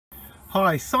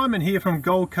Hi, Simon here from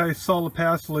Gold Coast Solar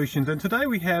Power Solutions, and today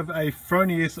we have a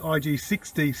Fronius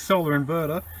IG60 solar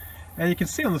inverter, and you can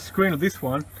see on the screen of this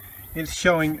one it's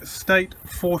showing state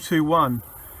 421.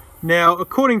 Now,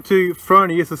 according to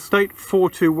Fronius, a state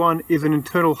 421 is an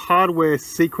internal hardware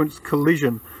sequence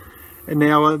collision, and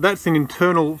now that's an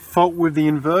internal fault with the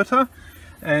inverter,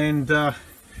 and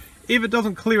if it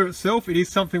doesn't clear itself, it is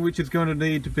something which is going to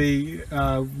need to be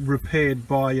repaired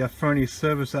by a Fronius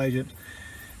service agent.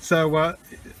 So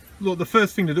look, the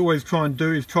first thing to always try and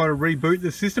do is try to reboot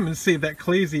the system and see if that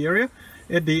clears the error.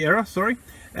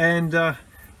 And to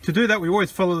do that, we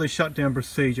always follow the shutdown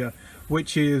procedure,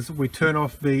 which is we turn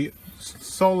off the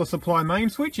solar supply main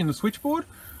switch in the switchboard,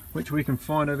 which we can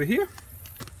find over here.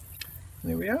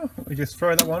 There we are. We just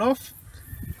throw that one off,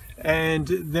 and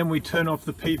then we turn off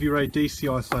the PV Ray DC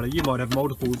isolator. You might have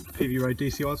multiple PV Ray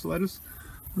DC isolators.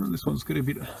 This one's got a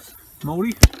bit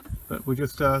mouldy, but we'll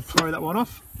just throw that one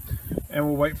off, and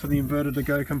we'll wait for the inverter to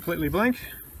go completely blank.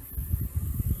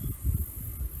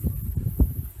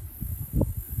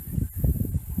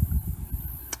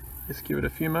 Just give it a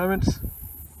few moments.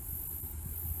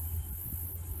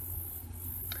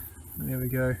 And there we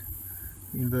go,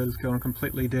 the inverter's gone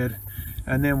completely dead,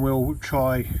 and then we'll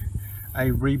try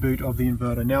a reboot of the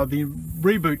inverter. Now, the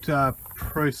reboot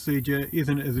procedure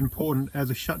isn't as important as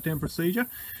a shutdown procedure,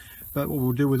 but what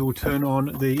we'll do is we'll turn on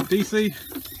the DC,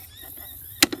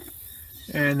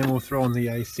 and then we'll throw on the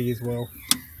AC as well.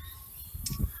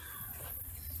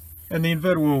 And the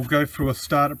inverter will go through a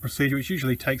startup procedure, which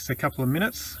usually takes a couple of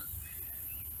minutes.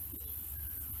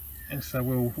 And so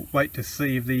we'll wait to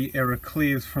see if the error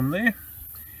clears from there.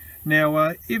 Now,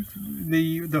 if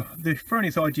the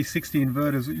Fronius IG60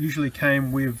 inverters usually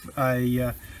came with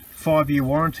a 5-year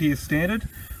warranty as standard.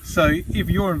 So if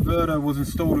your inverter was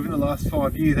installed within the last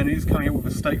 5 years and it is coming up with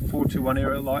a state 421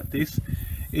 error like this,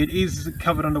 it is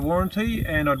covered under warranty,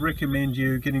 and I'd recommend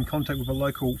you get in contact with a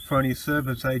local Fronius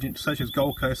service agent such as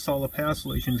Gold Coast Solar Power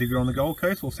Solutions if you're on the Gold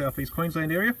Coast or South East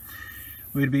Queensland area.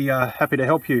 We'd be happy to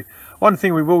help you. One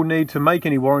thing we will need to make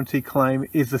any warranty claim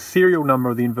is the serial number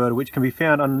of the inverter, which can be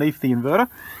found underneath the inverter.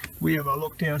 We have a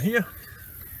look down here.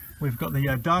 We've got the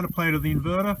data plate of the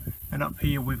inverter, and up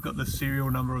here we've got the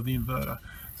serial number of the inverter.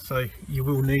 So you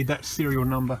will need that serial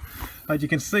number. As you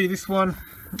can see, this one,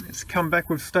 it's come back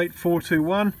with state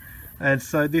 421, and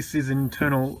so this is an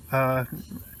internal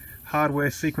hardware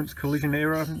sequence collision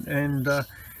error, and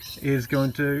is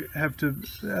going to have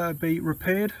to be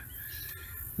repaired,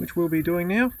 which we'll be doing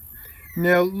now.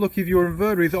 Now look, if your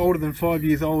inverter is older than 5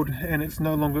 years old and it's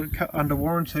no longer under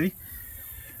warranty,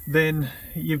 then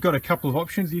you've got a couple of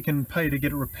options. You can pay to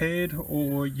get it repaired,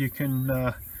 or you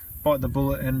can bite the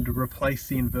bullet and replace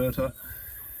the inverter.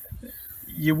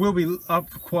 You will be up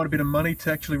for quite a bit of money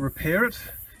to actually repair it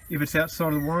if it's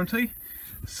outside of the warranty.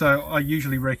 So I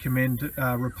usually recommend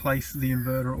replace the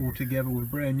inverter altogether with a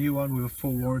brand new one with a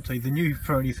full warranty. The new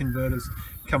Fronius inverters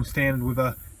come standard with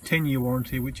a 10-year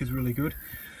warranty, which is really good.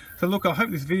 So look, I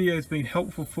hope this video has been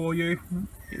helpful for you.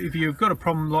 If you've got a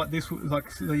problem like this,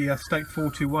 like the state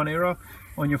 421 error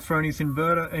on your Fronius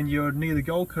inverter, and you're near the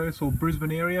Gold Coast or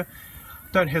Brisbane area,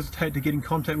 don't hesitate to get in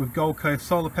contact with Gold Coast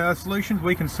Solar Power Solutions.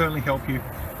 We can certainly help you.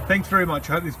 Thanks very much.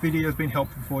 I hope this video has been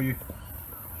helpful for you.